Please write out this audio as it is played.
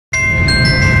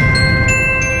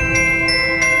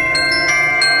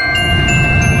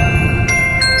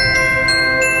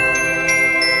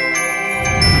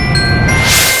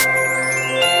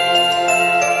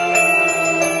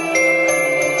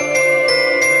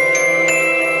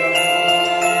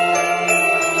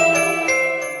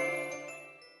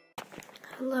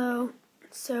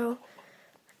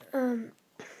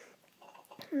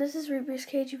this is Root Beer's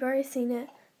cage. You've already seen it.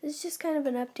 This is just kind of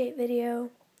an update video.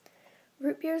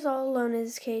 Root Beer's all alone in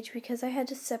his cage because I had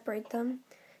to separate them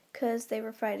because they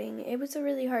were fighting. It was a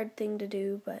really hard thing to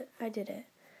do, but I did it.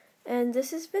 And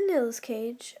this is Vanilla's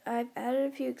cage. I've added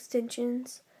a few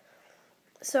extensions,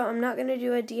 so I'm not going to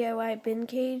do a DIY bin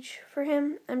cage for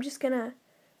him. I'm just going to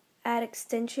add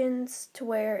extensions to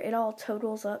where it all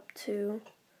totals up to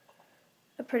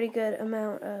a pretty good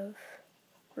amount of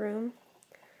room.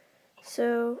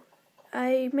 So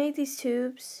I made these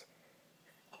tubes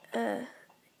that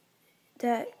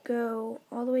go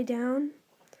all the way down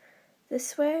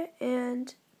this way,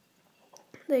 and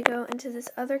they go into this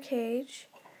other cage,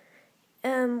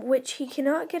 which he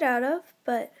cannot get out of,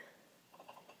 but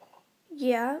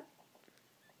yeah,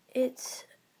 it's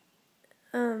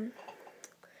a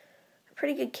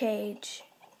pretty good cage.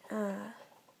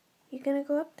 You gonna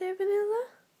go up there, Vanilla?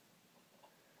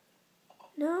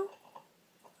 No?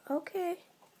 Okay.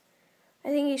 I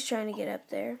think he's trying to get up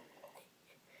there.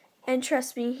 And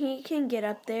trust me, he can get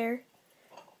up there.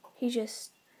 He's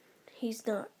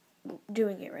not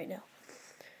doing it right now.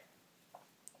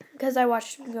 Because I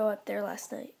watched him go up there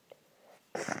last night.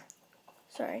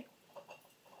 Sorry.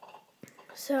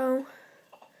 So,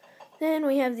 then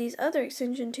we have these other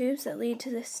extension tubes that lead to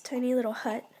this tiny little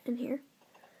hut in here.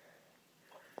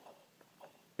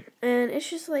 And it's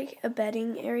just like a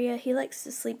bedding area. He likes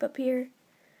to sleep up here.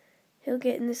 He'll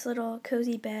get in this little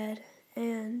cozy bed,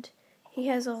 and he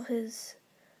has all his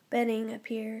bedding up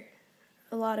here,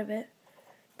 a lot of it,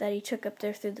 that he took up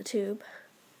there through the tube.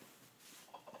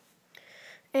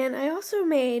 And I also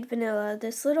made Vanilla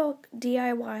this little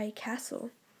DIY castle.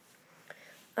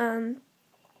 I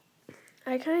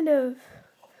kind of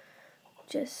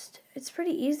it's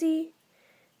pretty easy.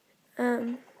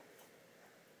 No,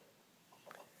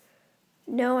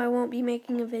 I won't be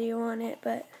making a video on it,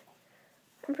 but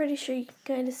I'm pretty sure you can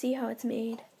kind of see how it's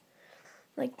made.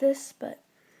 Like this, but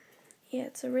yeah,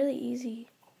 it's a really easy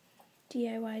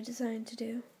DIY design to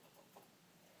do.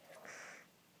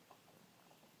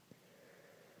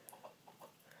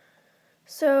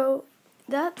 So,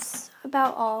 that's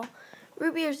about all.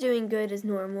 Root Beer's doing good as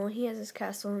normal. He has his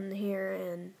castle in here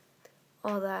and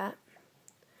all that.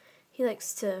 He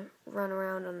likes to run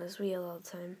around on his wheel all the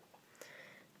time.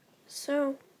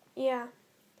 So, yeah,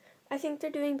 I think they're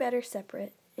doing better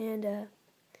separate, and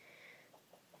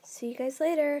see you guys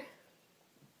later.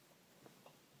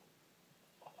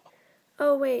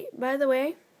 Oh wait, by the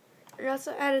way, I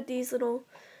also added these little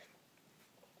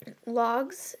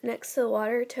logs next to the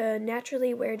water to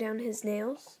naturally wear down his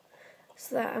nails,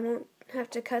 so that I won't have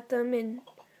to cut them in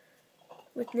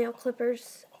with nail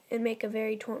clippers and make a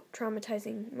very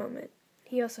traumatizing moment.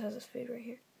 He also has his food right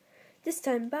here. This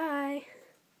time, bye!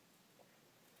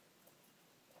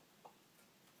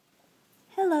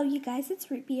 Hello you guys, it's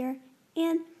Root Beer,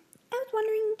 and I was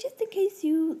wondering, just in case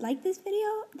you like this video,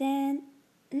 then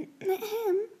you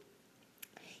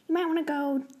might want to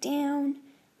go down,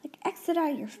 like exit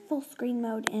out of your full screen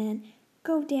mode and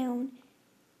go down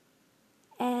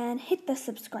and hit the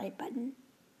subscribe button.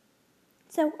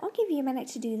 So I'll give you a minute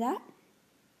to do that.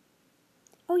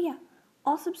 Oh yeah,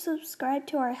 also subscribe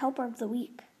to our Helper of the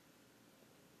Week.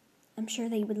 I'm sure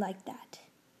they would like that.